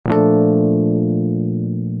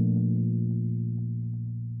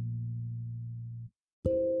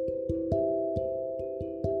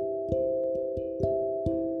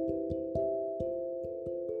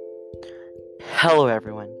Hello,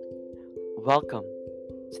 everyone. Welcome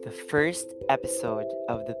to the first episode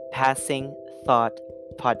of the Passing Thought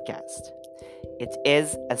podcast. It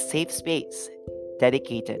is a safe space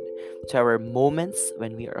dedicated to our moments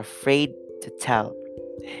when we are afraid to tell,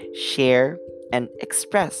 share, and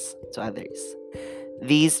express to others.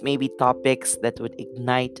 These may be topics that would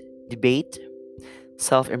ignite debate,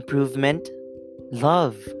 self improvement,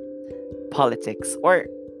 love, politics, or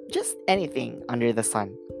just anything under the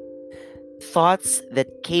sun. Thoughts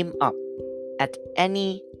that came up at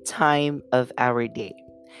any time of our day.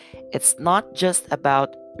 It's not just about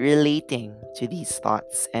relating to these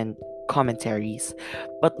thoughts and commentaries,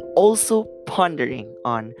 but also pondering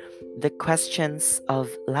on the questions of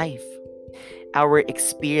life, our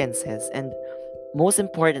experiences, and most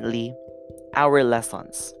importantly, our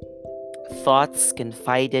lessons. Thoughts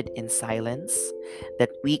confided in silence that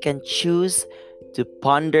we can choose to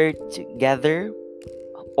ponder together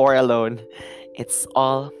or alone. It's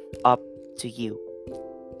all up to you.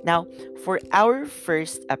 Now, for our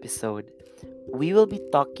first episode, we will be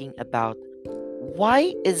talking about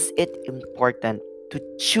why is it important to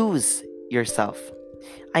choose yourself?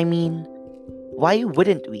 I mean, why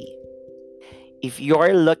wouldn't we? If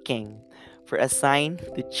you're looking for a sign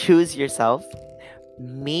to choose yourself,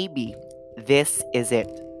 maybe this is it.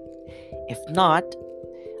 If not,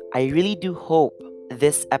 I really do hope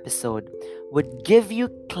this episode would give you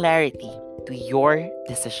clarity to your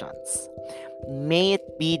decisions. May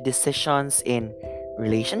it be decisions in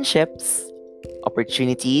relationships,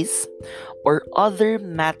 opportunities, or other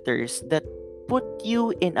matters that put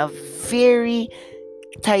you in a very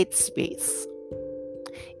tight space.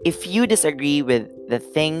 If you disagree with the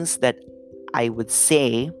things that I would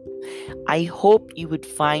say, I hope you would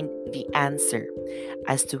find the answer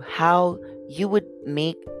as to how you would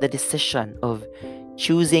make the decision of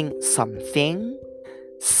choosing something,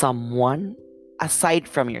 someone aside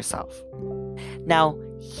from yourself. Now,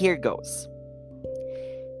 here goes.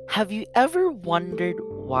 Have you ever wondered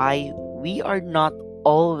why we are not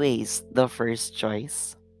always the first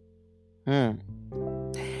choice?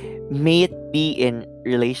 May it be in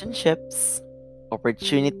relationships,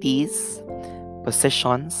 opportunities,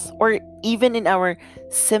 positions, or even in our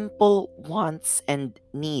simple wants and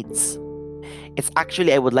needs. It's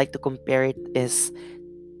actually, I would like to compare it is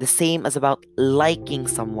the same as about liking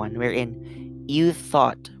someone, wherein you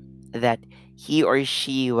thought that he or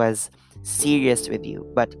she was serious with you,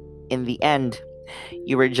 but in the end,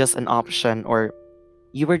 you were just an option or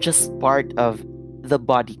you were just part of the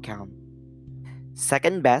body count.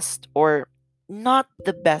 Second best or not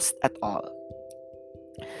the best at all.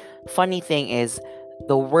 Funny thing is,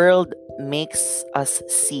 the world makes us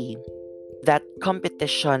see that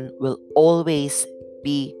competition will always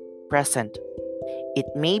be present. It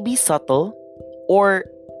may be subtle or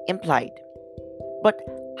implied. But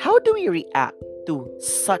how do we react to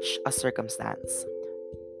such a circumstance?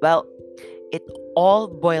 Well, it all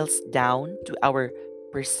boils down to our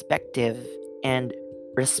perspective and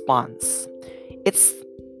response. It's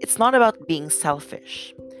it's not about being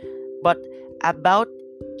selfish, but about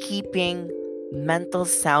keeping mental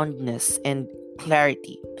soundness and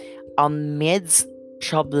clarity amidst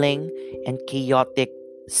troubling and chaotic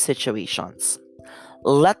situations.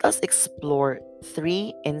 Let us explore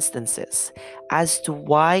three instances as to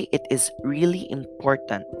why it is really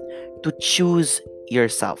important to choose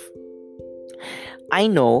yourself. I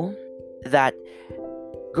know that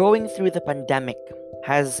going through the pandemic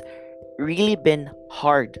has really been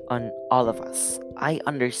hard on all of us. I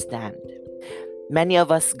understand. Many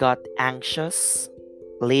of us got anxious,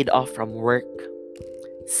 laid off from work,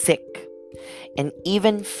 sick, and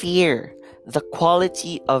even fear the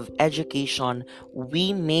quality of education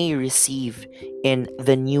we may receive in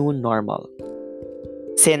the new normal.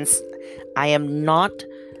 Since I am not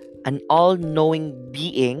an all knowing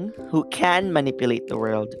being who can manipulate the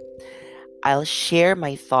world, I'll share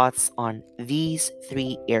my thoughts on these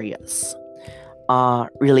three areas: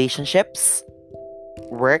 relationships,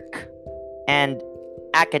 work, and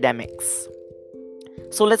academics.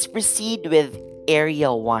 So let's proceed with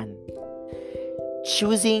area one: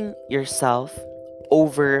 choosing yourself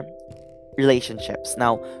over relationships.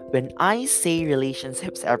 Now, when I say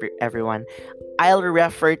relationships, everyone, I'll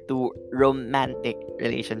refer to romantic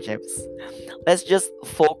relationships. Let's just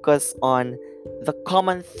focus on the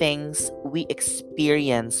common things we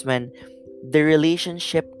experience when the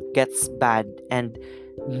relationship gets bad and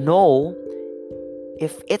know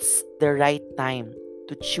if it's the right time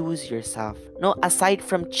to choose yourself. No, aside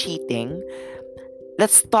from cheating,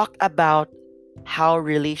 let's talk about how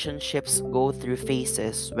relationships go through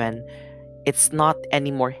phases when it's not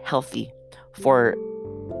anymore healthy for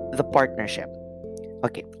the partnership.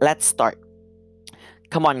 Okay, let's start.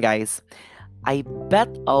 Come on, guys. I bet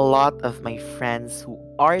a lot of my friends who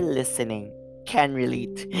are listening can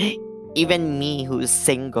relate. Even me, who is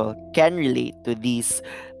single, can relate to these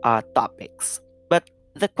topics. But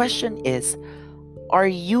the question is, are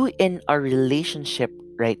you in a relationship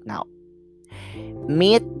right now?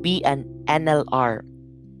 May it be an NLR.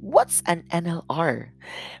 What's an NLR?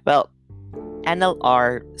 Well,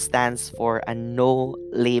 NLR stands for a no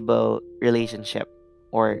label relationship.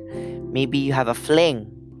 Or maybe you have a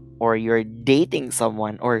fling, or you're dating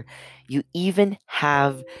someone, or you even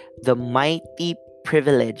have the mighty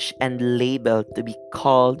privilege and label to be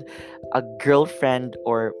called a girlfriend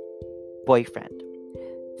or boyfriend.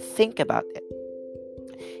 Think about it.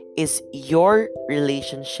 Is your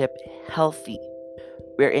relationship healthy,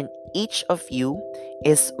 wherein each of you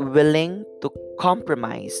is willing to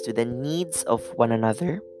compromise to the needs of one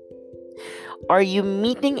another? Are you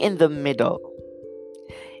meeting in the middle?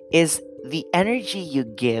 Is the energy you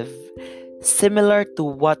give similar to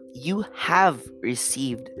what you have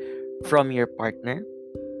received from your partner?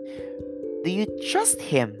 Do you trust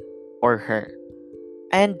him or her?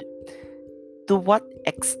 And to what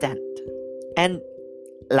extent? And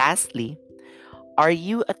lastly, are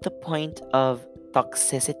you at the point of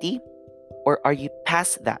toxicity, or are you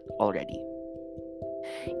past that already?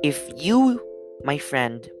 If you, my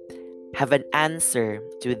friend, have an answer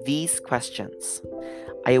to these questions,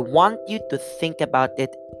 I want you to think about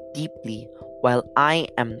it deeply while I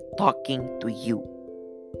am talking to you.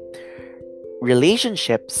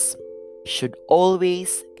 Relationships should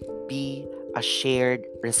always be a shared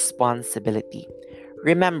responsibility.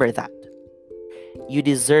 Remember that. You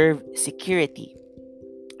deserve security,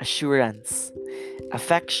 assurance,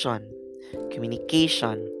 affection,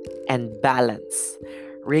 communication, and balance,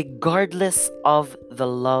 regardless of the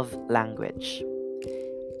love language.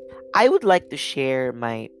 I would like to share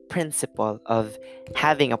my principle of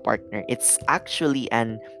having a partner. It's actually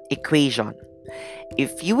an equation.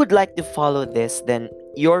 If you would like to follow this, then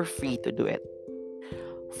you're free to do it.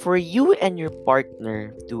 For you and your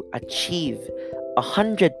partner to achieve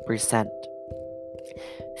 100%,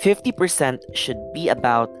 50% should be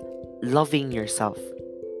about loving yourself.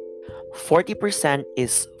 40%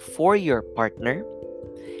 is for your partner,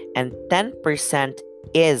 and 10%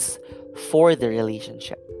 is for the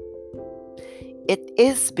relationship. It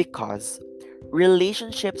is because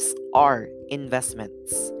relationships are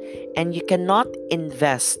investments, and you cannot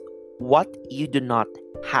invest what you do not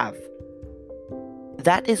have.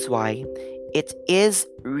 That is why it is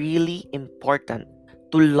really important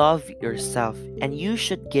to love yourself, and you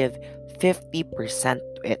should give 50%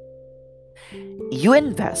 to it. You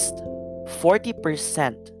invest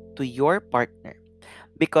 40% to your partner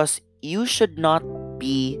because you should not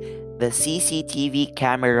be the CCTV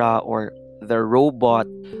camera or the robot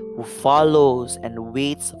who follows and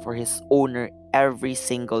waits for his owner every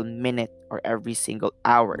single minute or every single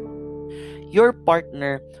hour. Your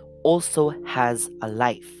partner also has a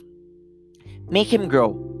life. Make him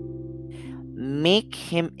grow. Make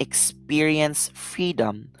him experience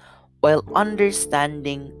freedom while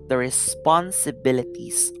understanding the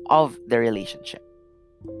responsibilities of the relationship.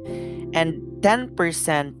 And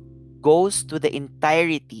 10% goes to the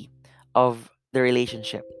entirety of the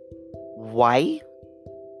relationship. Why?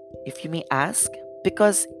 If you may ask,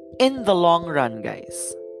 because in the long run,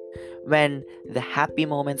 guys, when the happy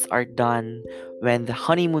moments are done, when the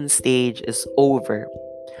honeymoon stage is over,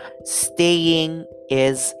 staying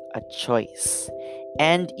is a choice.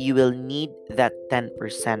 And you will need that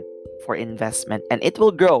 10% for investment, and it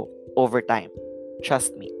will grow over time.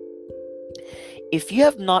 Trust me. If you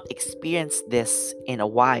have not experienced this in a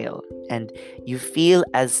while and you feel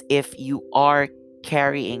as if you are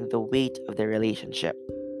carrying the weight of the relationship,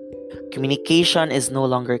 communication is no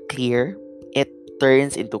longer clear, it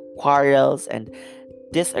turns into quarrels and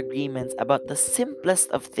disagreements about the simplest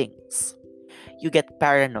of things. You get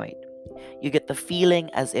paranoid. You get the feeling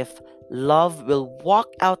as if love will walk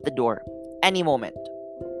out the door any moment.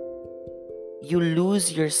 You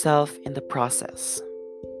lose yourself in the process.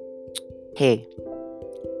 Hey,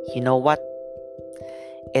 you know what?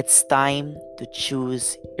 It's time to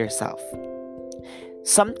choose yourself.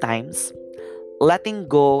 Sometimes, letting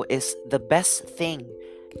go is the best thing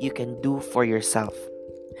you can do for yourself.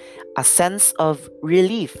 A sense of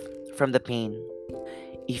relief from the pain.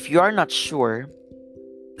 If you are not sure,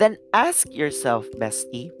 then ask yourself,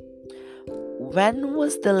 bestie, when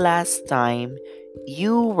was the last time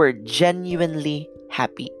you were genuinely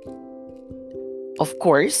happy? Of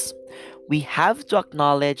course, we have to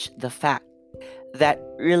acknowledge the fact that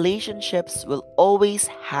relationships will always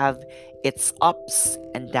have its ups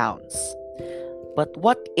and downs. But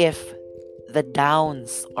what if the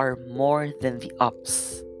downs are more than the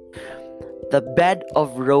ups? The bed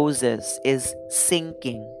of roses is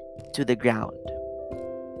sinking to the ground.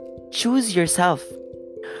 Choose yourself,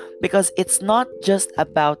 because it's not just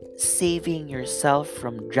about saving yourself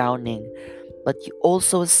from drowning, but you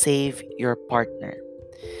also save your partner.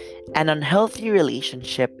 An unhealthy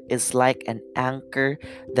relationship is like an anchor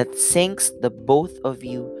that sinks the both of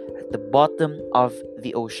you at the bottom of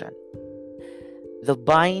the ocean. The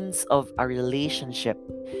binds of a relationship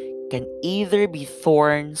can either be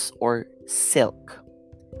thorns or silk.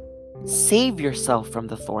 Save yourself from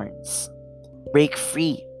the thorns. Break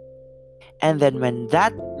free. And then when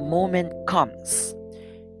that moment comes,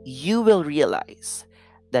 you will realize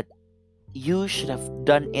that you should have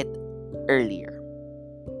done it earlier.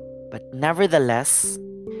 But nevertheless,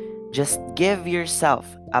 just give yourself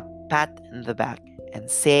a pat in the back and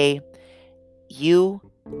say, you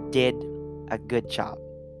did a good job.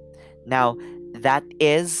 Now, that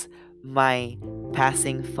is my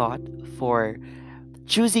passing thought for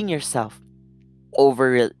choosing yourself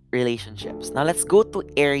over relationships. Now, let's go to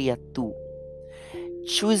area 2,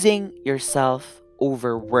 choosing yourself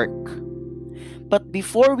over work. But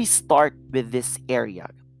before we start with this area,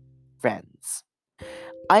 friends,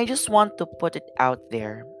 I just want to put it out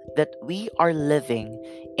there that we are living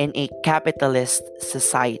in a capitalist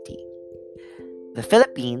society. The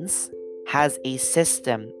Philippines has a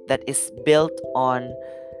system that is built on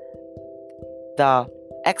the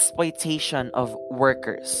exploitation of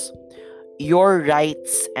workers. Your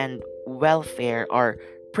rights and welfare are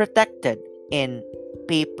protected in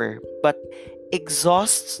paper, but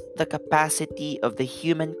exhausts the capacity of the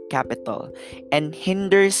human capital and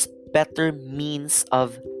hinders better means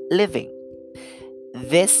of living.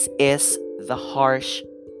 This is the harsh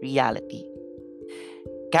reality.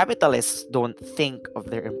 Capitalists don't think of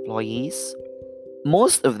their employees.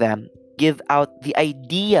 Most of them give out the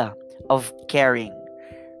idea of caring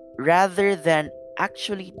rather than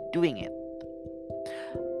actually doing it.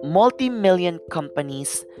 Multi-million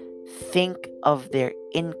companies think of their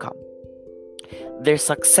income. Their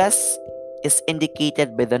success is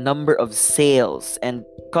indicated by the number of sales and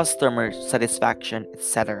customer satisfaction,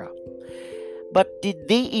 etc. But did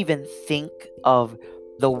they even think of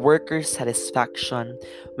the worker's satisfaction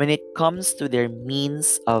when it comes to their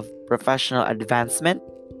means of professional advancement?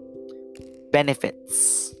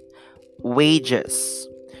 Benefits, wages,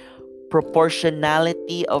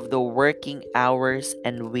 proportionality of the working hours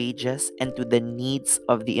and wages and to the needs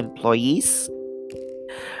of the employees?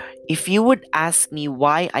 If you would ask me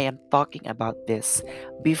why I am talking about this,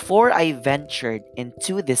 before I ventured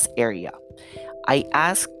into this area, I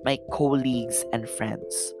asked my colleagues and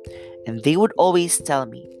friends, and they would always tell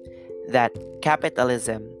me that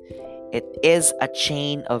capitalism, it is a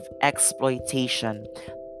chain of exploitation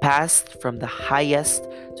passed from the highest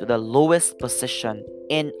to the lowest position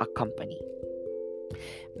in a company.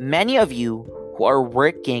 Many of you who are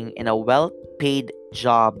working in a well-paid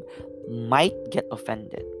job might get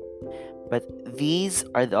offended, but these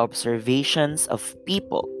are the observations of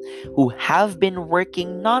people who have been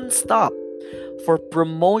working non-stop for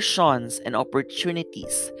promotions and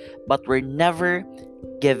opportunities, but were never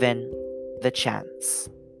given the chance.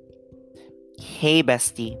 Hey,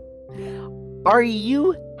 bestie, are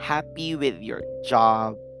you happy with your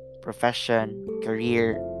job, profession,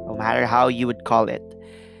 career, no matter how you would call it?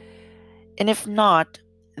 And if not,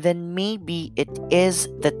 then maybe it is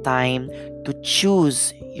the time to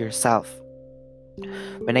choose yourself.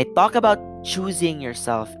 When I talk about choosing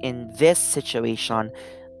yourself in this situation,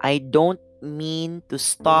 I don't mean to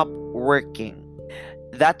stop working.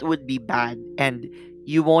 That would be bad and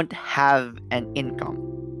you won't have an income.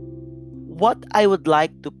 What I would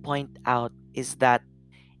like to point out is that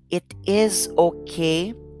it is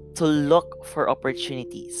okay to look for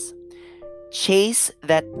opportunities. Chase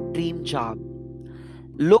that dream job.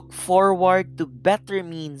 Look forward to better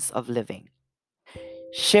means of living.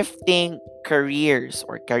 Shifting careers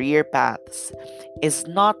or career paths is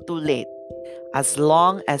not too late as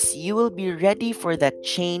long as you will be ready for that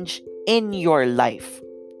change in your life.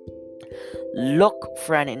 Look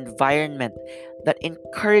for an environment that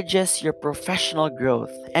encourages your professional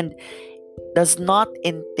growth and does not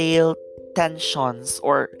entail tensions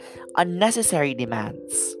or unnecessary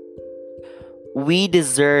demands. We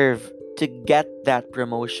deserve to get that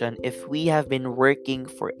promotion if we have been working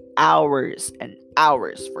for hours and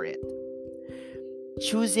hours for it.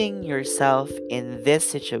 Choosing yourself in this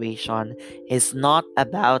situation is not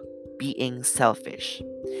about being selfish.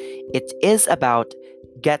 It is about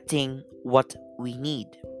getting what we need.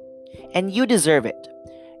 And you deserve it.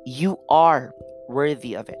 You are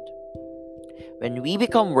worthy of it. When we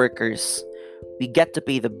become workers, we get to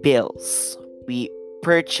pay the bills, we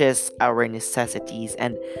purchase our necessities,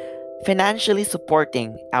 and financially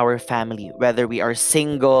supporting our family, whether we are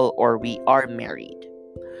single or we are married.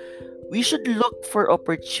 We should look for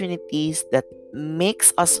opportunities that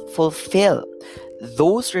makes us fulfill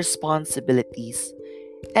those responsibilities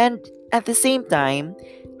and at the same time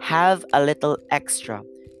have a little extra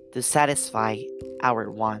to satisfy our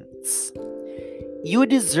wants. You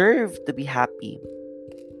deserve to be happy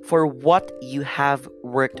for what you have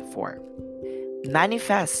worked for.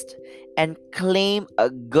 Manifest and claim a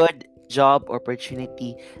good job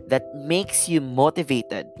opportunity that makes you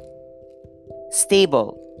motivated,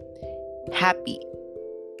 stable, happy,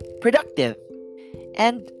 productive,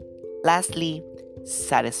 and lastly,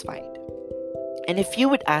 satisfied. And if you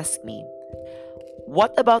would ask me,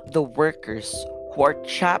 what about the workers who are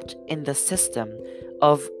trapped in the system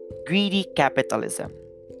of greedy capitalism?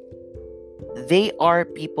 They are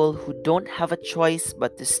people who don't have a choice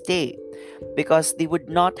but to stay because they would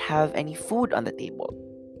not have any food on the table.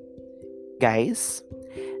 Guys,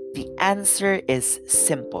 the answer is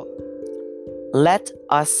simple. Let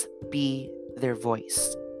us be their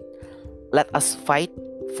voice. Let us fight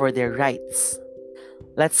for their rights.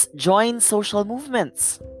 Let's join social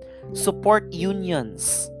movements, support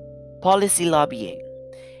unions, policy lobbying,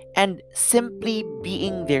 and simply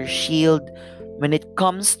being their shield when it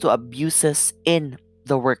comes to abuses in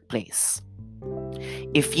the workplace.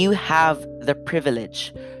 If you have the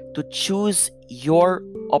privilege to choose your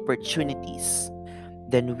opportunities,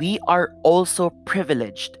 then we are also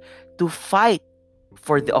privileged to fight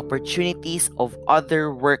for the opportunities of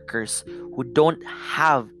other workers who don't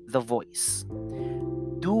have the voice.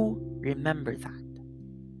 Do remember that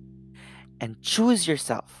and choose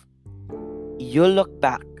yourself. You'll look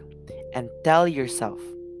back and tell yourself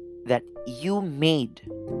that you made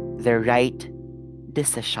the right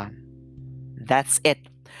decision. That's it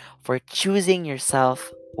for choosing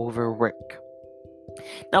yourself over work.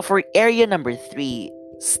 Now, for area number 3,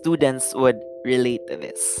 students would relate to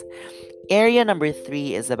this. Area number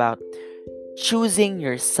 3 is about choosing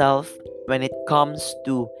yourself when it comes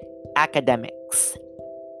to academics.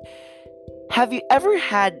 Have you ever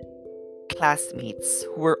had classmates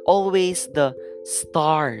who were always the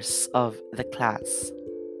stars of the class?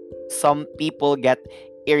 Some people get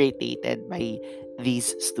irritated by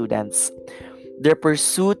these students. Their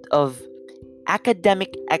pursuit of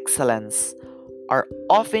academic excellence are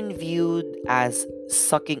often viewed as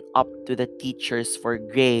sucking up to the teachers for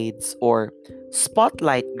grades or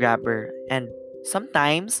spotlight grabber and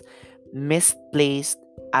sometimes misplaced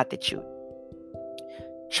attitude.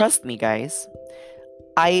 Trust me, guys,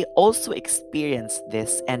 I also experienced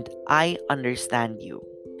this and I understand you.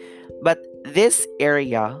 But this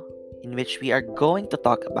area in which we are going to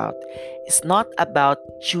talk about is not about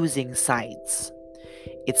choosing sides.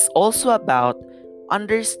 It's also about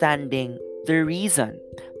understanding the reason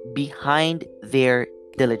behind their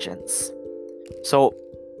diligence. So,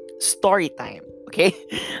 story time, okay?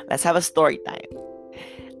 Let's have a story time.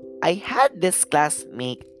 I had this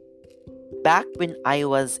classmate back when I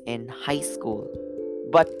was in high school,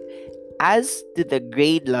 but as to the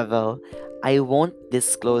grade level, I won't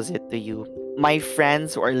disclose it to you. My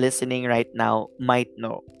friends who are listening right now might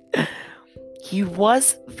know. He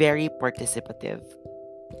was very participative.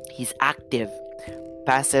 He's active,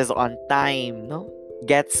 passes on time, no?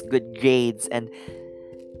 Gets good grades, and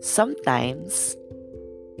sometimes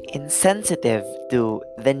insensitive to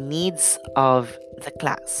the needs of the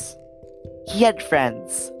class. He had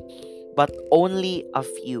friends, but only a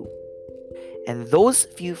few. And those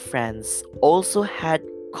few friends also had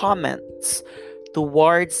comments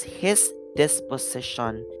towards his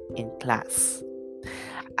disposition in class.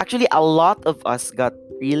 Actually, a lot of us got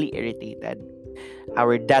really irritated.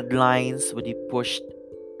 Our deadlines would be pushed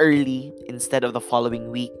early instead of the following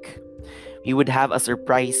week. We would have a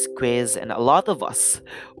surprise quiz, and a lot of us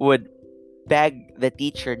would beg the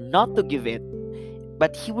teacher not to give it,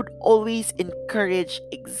 but he would always encourage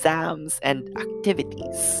exams and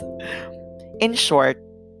activities. In short,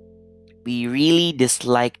 we really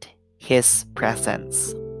disliked his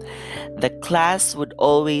presence. The class would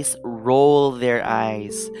always roll their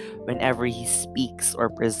eyes whenever he speaks or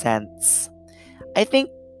presents. I think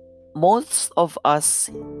most of us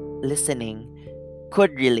listening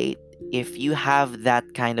could relate if you have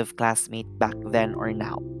that kind of classmate back then or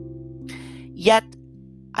now. Yet,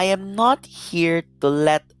 I am not here to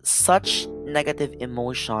let such negative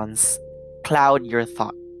emotions cloud your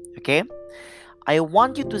thought, okay? I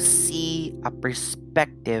want you to see a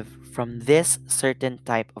perspective from this certain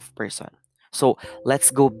type of person. So let's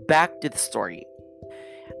go back to the story.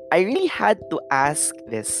 I really had to ask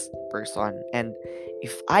this person, and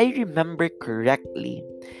if I remember correctly,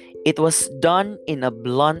 it was done in a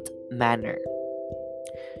blunt manner.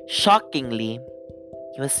 Shockingly,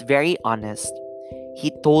 he was very honest.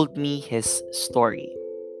 He told me his story,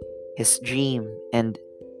 his dream, and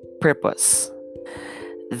purpose.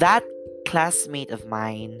 That classmate of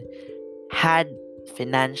mine had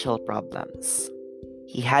financial problems.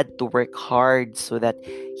 He had to work hard so that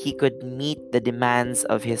he could meet the demands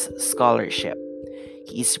of his scholarship.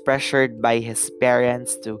 He is pressured by his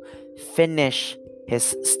parents to finish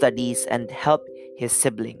his studies and help his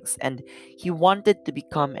siblings, and he wanted to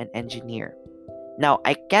become an engineer. Now,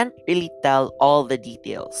 I can't really tell all the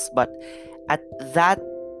details, but at that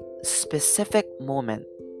specific moment,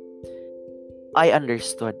 I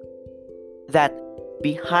understood that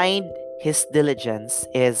behind his diligence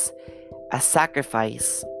is a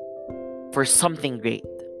sacrifice for something great.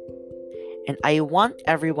 And I want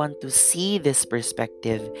everyone to see this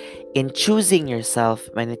perspective in choosing yourself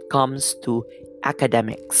when it comes to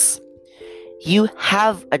academics. You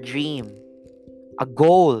have a dream, a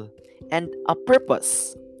goal, and a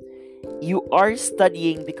purpose. You are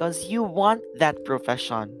studying because you want that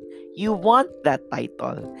profession, you want that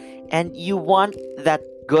title, and you want that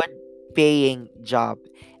good paying job.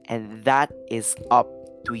 And that is up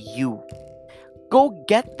to you. Go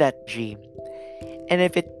get that dream. And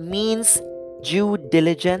if it means due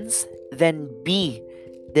diligence, then be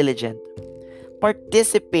diligent.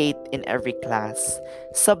 Participate in every class,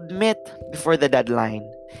 submit before the deadline,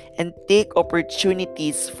 and take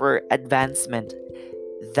opportunities for advancement.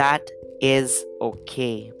 That is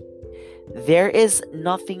okay. There is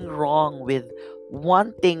nothing wrong with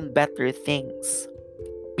wanting better things.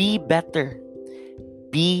 Be better.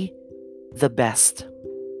 Be the best.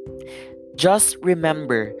 Just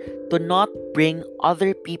remember to not bring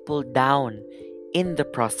other people down in the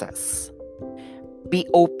process. Be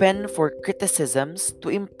open for criticisms to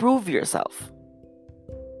improve yourself.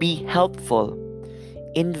 Be helpful.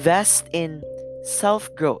 Invest in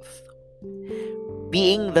self growth.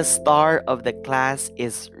 Being the star of the class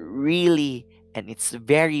is really and it's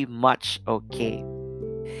very much okay.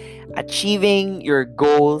 Achieving your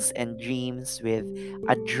goals and dreams with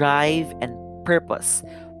a drive and purpose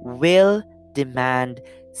will demand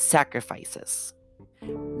sacrifices.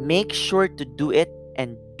 Make sure to do it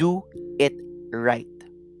and do it right.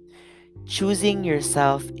 Choosing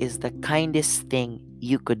yourself is the kindest thing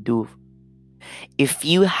you could do. If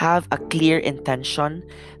you have a clear intention,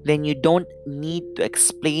 then you don't need to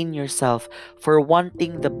explain yourself for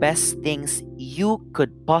wanting the best things you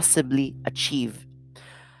could possibly achieve.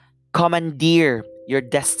 Commandeer your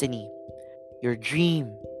destiny, your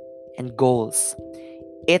dream, and goals.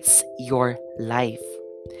 It's your life.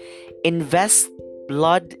 Invest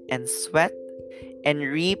blood and sweat and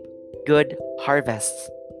reap good harvests.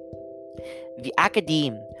 The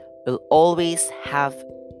academe will always have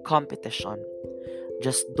competition.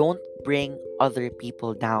 Just don't bring other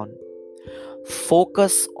people down.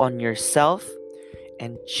 Focus on yourself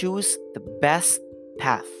and choose the best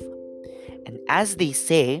path. And as they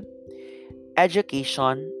say,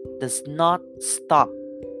 education does not stop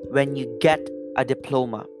when you get a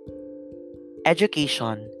diploma.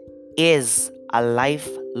 Education is a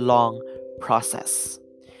lifelong process.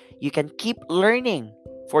 You can keep learning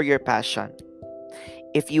for your passion.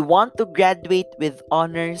 If you want to graduate with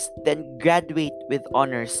honors, then graduate with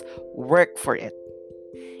honors. Work for it.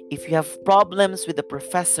 If you have problems with the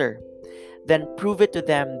professor, then prove it to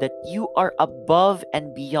them that you are above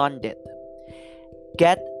and beyond it.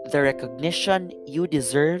 Get the recognition you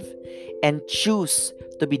deserve and choose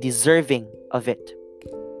to be deserving of it.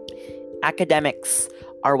 Academics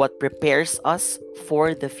are what prepares us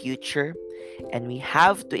for the future, and we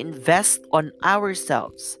have to invest on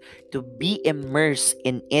ourselves to be immersed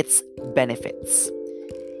in its benefits.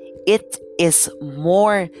 It is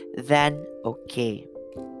more than okay.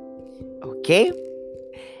 Okay?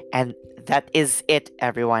 And that is it,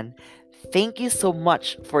 everyone. Thank you so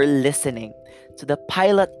much for listening to the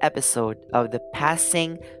pilot episode of the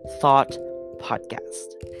Passing Thought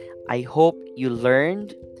podcast. I hope you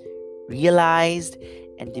learned, realized,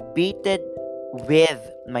 and debated with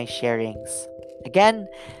my sharings. Again,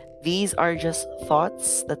 these are just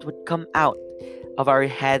thoughts that would come out of our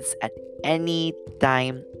heads at any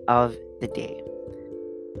time of the day.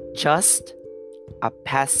 Just a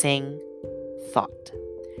passing thought.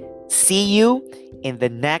 See you in the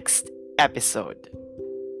next episode.